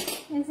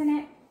something, isn't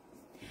it?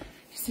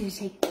 Just need to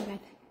take a breath.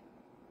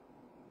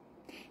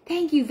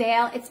 Thank you,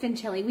 Vale. It's been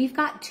chilly. We've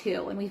got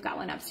 2, and we've got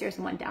one upstairs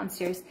and one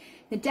downstairs.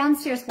 The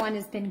downstairs one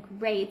has been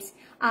great.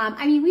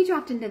 I mean, we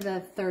dropped into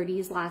the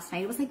 30s last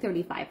night. It was like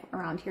 35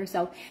 around here.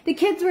 So the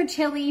kids were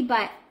chilly,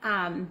 but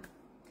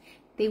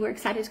they were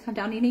excited to come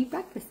down and eat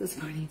breakfast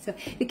this morning. So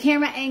the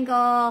camera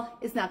angle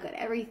is not good.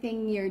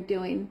 Everything you're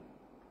doing.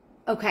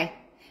 Okay.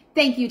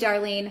 Thank you,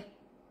 Darlene.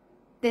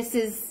 This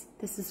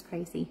is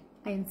crazy.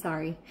 I am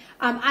sorry.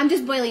 I'm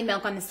just boiling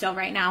milk on the stove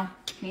right now.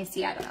 Can you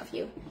see? I don't know if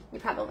you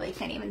probably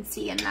can't even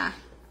see in the,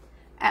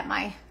 at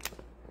my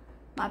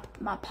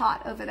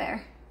pot over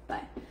there.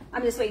 But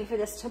I'm just waiting for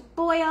this to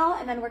boil,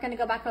 and then we're going to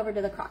go back over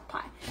to the crock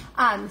pot.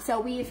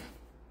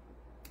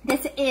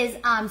 This is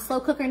slow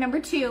cooker number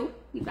 2,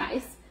 you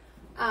guys.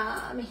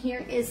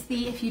 Here is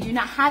the, if you do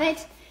not have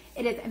it,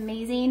 it is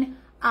amazing.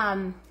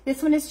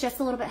 This one is just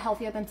a little bit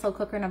healthier than slow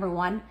cooker number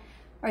 1,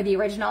 or the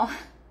original,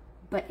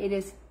 but it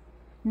is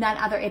none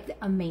other. It's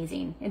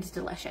amazing. It's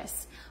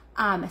delicious.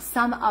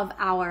 Some of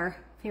our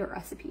favorite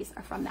recipes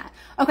are from that.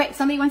 Okay,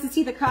 somebody wants to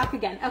see the crock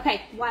again.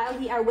 Okay, while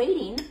we are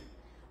waiting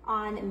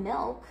on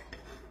milk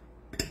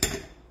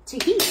to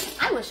heat,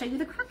 I will show you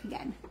the crock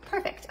again.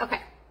 Perfect.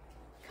 Okay,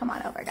 come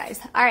on over,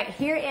 guys. All right,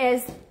 here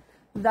is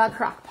the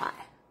crock pot.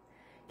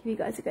 Give you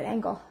guys a good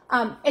angle.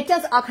 It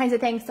does all kinds of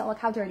things. Don't look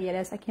how dirty it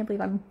is. I can't believe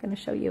I'm going to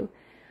show you.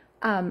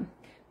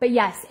 But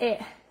yes,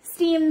 it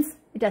steams.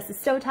 It does the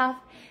stovetop.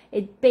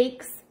 It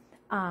bakes.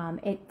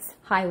 It's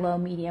high, low,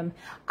 medium.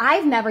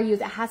 I've never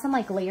used, it has some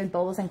like layered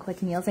bowls and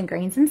quick meals and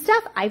grains and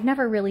stuff. I've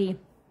never really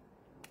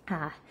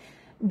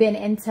been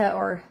into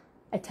or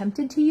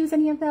attempted to use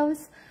any of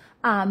those.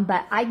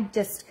 But I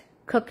just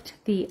cooked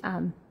the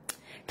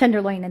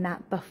tenderloin in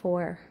that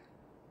before.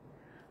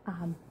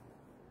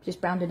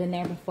 Just browned it in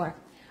there before.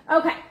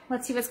 Okay,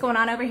 let's see what's going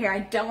on over here. I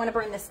don't want to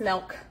burn this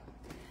milk.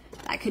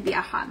 That could be a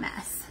hot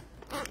mess.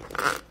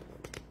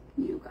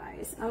 You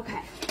guys,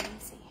 okay, let me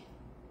see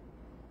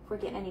if we're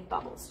getting any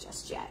bubbles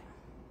just yet.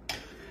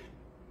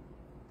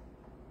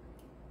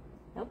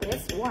 Nope, it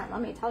is warm,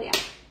 let me tell you.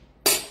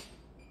 Let's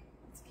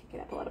kick it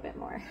up a little bit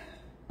more.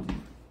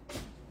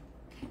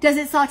 Does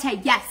it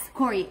saute? Yes,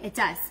 Corey, it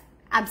does.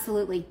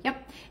 Absolutely,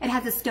 yep. It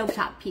has a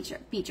stovetop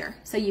feature,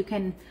 so you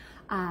can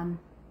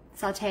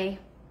saute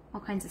all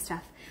kinds of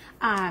stuff.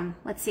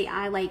 Let's see,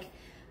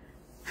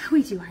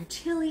 we do our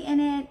chili in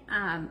it.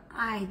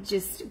 I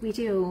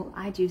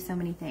do so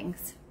many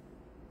things.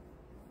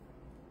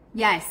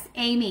 Yes,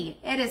 Amy,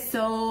 it is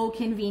so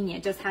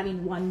convenient just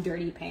having one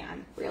dirty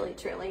pan, really,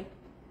 truly.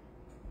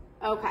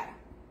 Okay.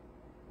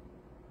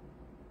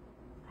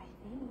 I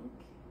think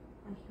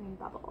I'm hearing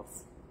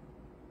bubbles.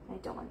 I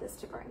don't want this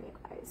to burn you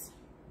guys.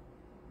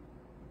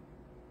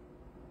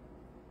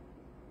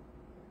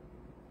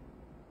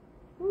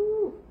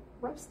 Ooh,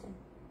 roasting.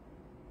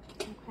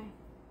 Okay.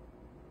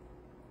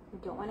 We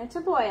don't want it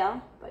to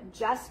boil, but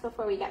just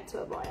before we get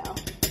to a boil.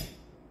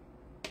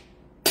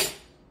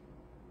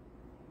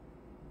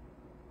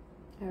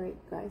 All right,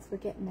 guys, we're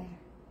getting there.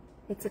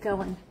 It's a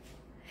going.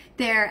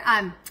 There,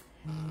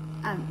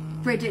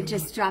 Bridget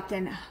just dropped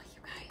in. Oh, you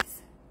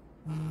guys.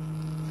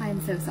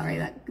 I'm so sorry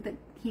that the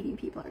heating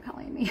people are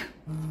calling me.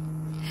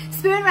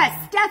 Spoon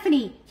rest,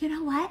 Stephanie. You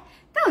know what?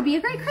 That would be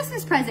a great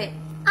Christmas present.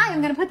 I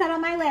am going to put that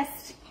on my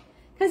list.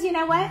 Because you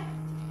know what?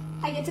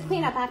 I get to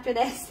clean up after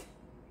this.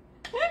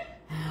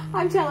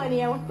 I'm telling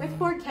you, with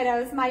 4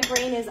 kiddos, my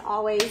brain is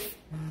always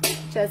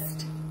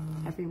just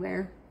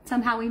everywhere.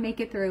 Somehow we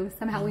make it through.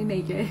 Somehow we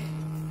make it.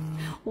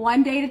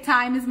 One day at a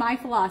time is my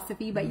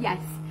philosophy. But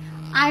yes,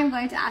 I'm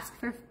going to ask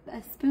for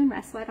a spoon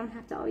rest so I don't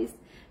have to always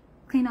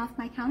clean off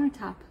my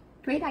countertop.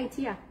 Great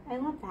idea. I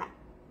love that.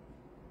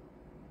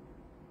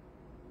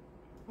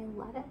 I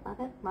love it, love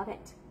it, love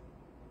it.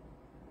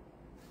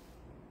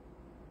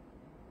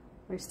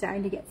 We're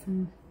starting to get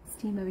some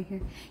steam over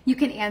here. You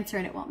can answer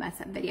and it won't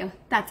mess up video.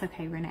 That's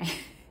okay, Renee.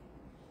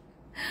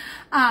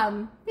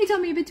 They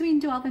told me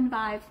between 12 and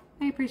 5.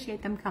 I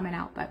appreciate them coming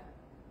out, but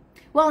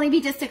we'll only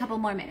be just a couple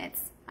more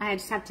minutes. I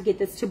just have to get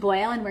this to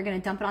boil, and we're going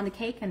to dump it on the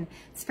cake and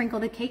sprinkle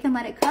the cake and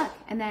let it cook.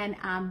 And then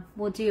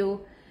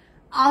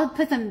I'll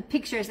put some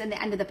pictures in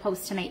the end of the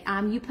post tonight.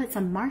 You put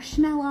some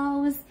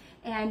marshmallows,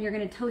 and you're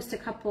going to toast a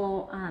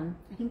couple,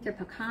 I think they're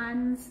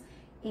pecans,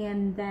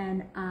 and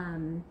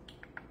then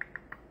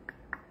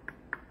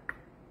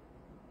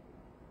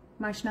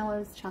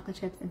marshmallows, chocolate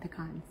chips, and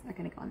pecans are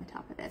going to go on the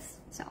top of this.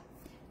 So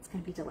it's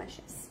going to be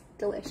delicious.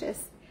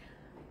 Delicious.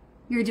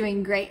 You're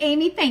doing great.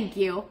 Amy, thank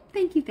you.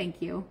 Thank you,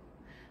 thank you.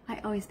 I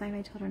always buy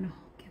my children a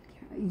whole gift.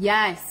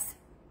 Yes.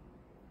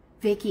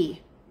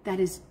 Vicky, that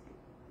is,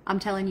 I'm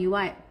telling you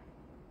what,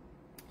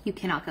 you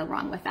cannot go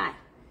wrong with that.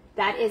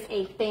 That is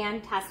a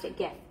fantastic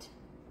gift.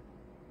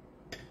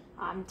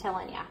 I'm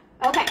telling you.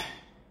 Okay.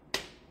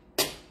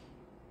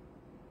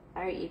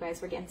 All right, you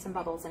guys, we're getting some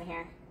bubbles in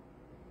here.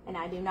 And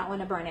I do not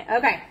want to burn it.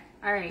 Okay.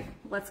 All right,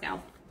 let's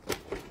go.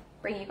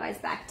 Bring you guys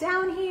back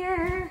down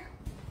here.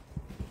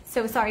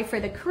 So sorry for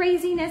the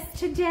craziness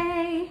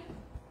today.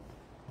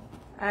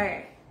 All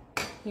right,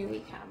 here we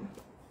come.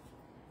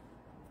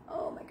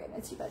 Oh my goodness.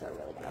 goodness, you guys are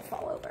really gonna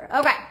fall over.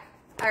 Okay,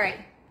 all right.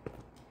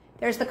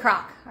 There's the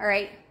crock, all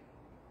right?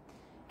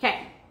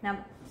 Okay,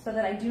 now, so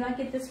that I do not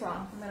get this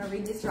wrong, I'm gonna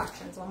read the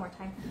instructions one more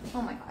time.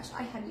 Oh my gosh,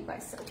 I have you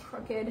guys so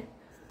crooked.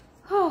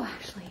 Oh,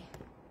 Ashley.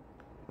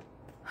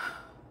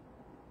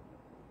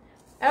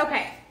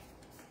 Okay.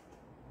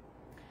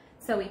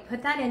 So we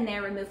put that in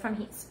there, remove from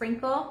heat,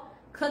 sprinkle,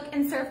 cook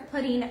and serve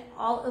pudding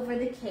all over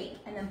the cake,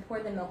 and then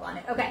pour the milk on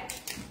it. Okay,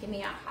 give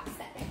me a hot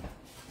second.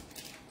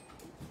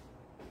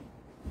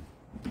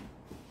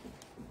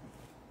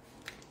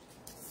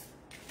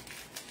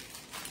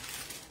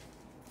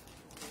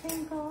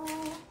 Sprinkle.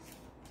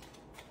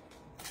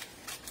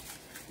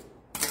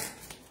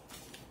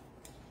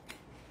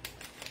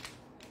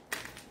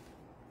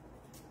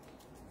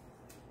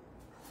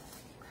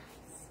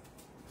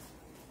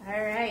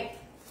 All right.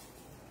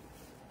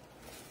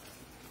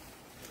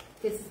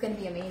 This is going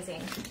to be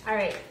amazing. All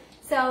right.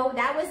 So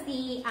that was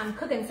the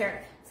cook and serve.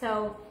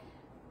 So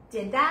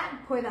did that.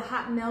 Pour the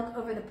hot milk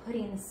over the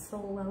pudding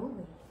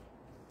slowly.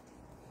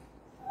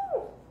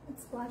 Ooh,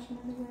 it's splashing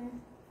everywhere.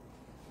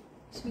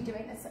 I should be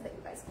doing this so that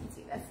you guys can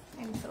see this.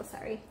 I'm so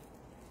sorry.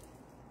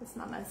 This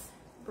mama's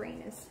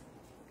brain is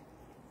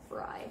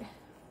fried.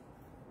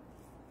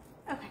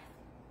 Okay.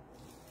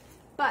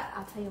 But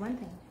I'll tell you one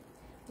thing.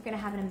 We're going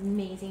to have an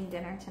amazing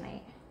dinner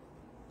tonight.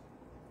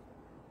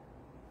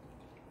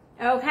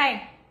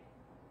 Okay.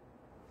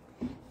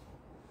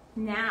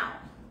 Now,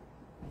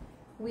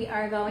 we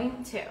are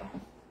going to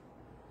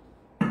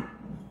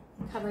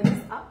cover this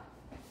up,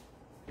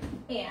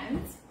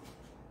 and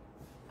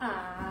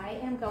I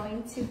am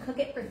going to cook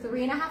it for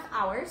 3.5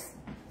 hours,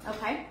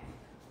 okay?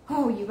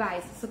 Oh, you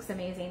guys, this looks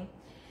amazing.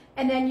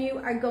 And then you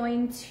are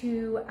going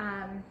to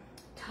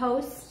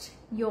toast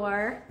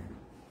your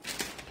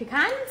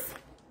pecans,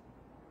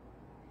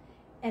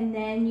 and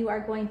then you are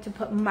going to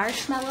put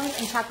marshmallows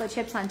and chocolate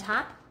chips on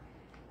top,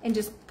 and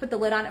just put the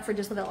lid on it for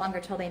just a little bit longer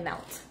till they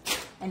melt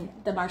and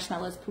the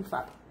marshmallows poof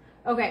up.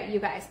 Okay, you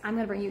guys, I'm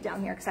gonna bring you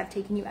down here because I've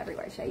taken you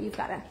everywhere today. You've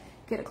gotta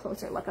get a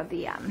closer look of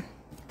the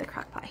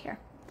crock pot here.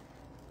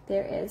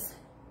 There is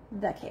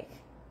the cake.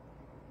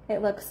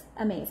 It looks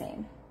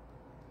amazing.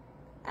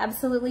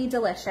 Absolutely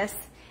delicious.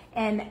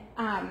 And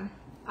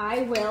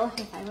I will,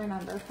 if I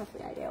remember,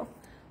 hopefully I do,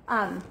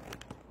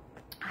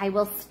 I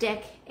will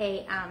stick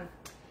a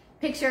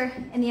picture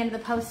in the end of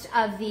the post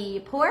of the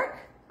pork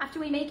after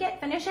we make it,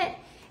 finish it,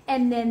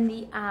 and then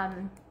the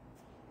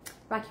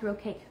Rocky Road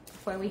cake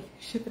before we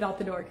ship it out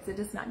the door because it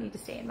does not need to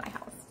stay in my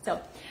house. So,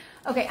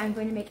 okay, I'm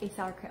going to make a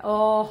sour cream.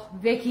 Oh,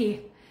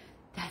 Vicky,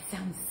 that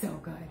sounds so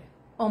good.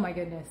 Oh my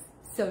goodness,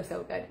 so,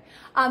 so good.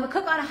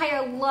 Cook on high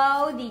or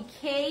low. The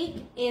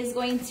cake is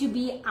going to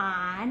be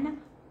on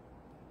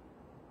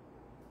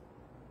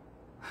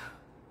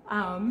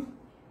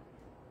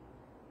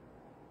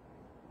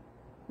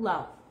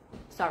low.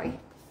 Sorry.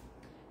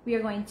 We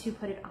are going to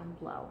put it on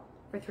low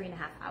for 3.5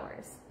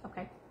 hours,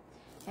 okay?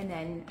 And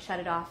then shut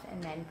it off,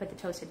 and then put the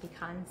toasted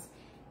pecans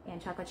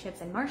and chocolate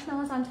chips and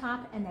marshmallows on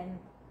top, and then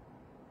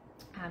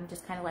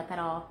just kind of let that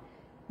all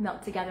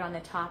melt together on the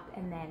top,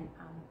 and then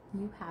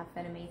you have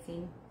an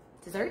amazing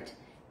dessert,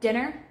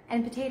 dinner,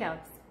 and potatoes.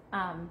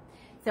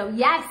 So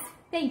yes,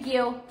 thank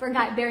you for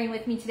bearing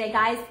with me today,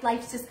 guys.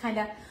 Life's just kind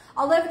of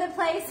all over the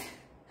place.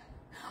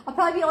 I'll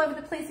probably be all over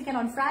the place again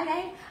on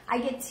Friday. I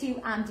get to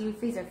do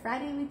Freezer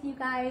Friday with you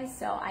guys,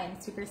 so I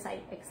am super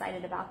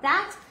excited about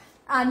that.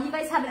 You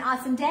guys have an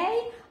awesome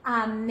day.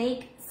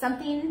 Make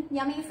something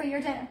yummy for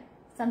your dinner,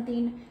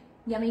 something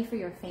yummy for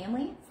your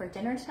family for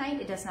dinner tonight.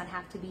 It does not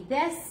have to be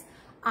this,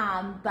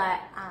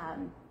 but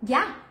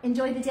yeah,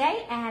 enjoy the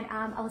day, and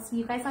I'll see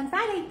you guys on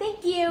Friday.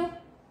 Thank you.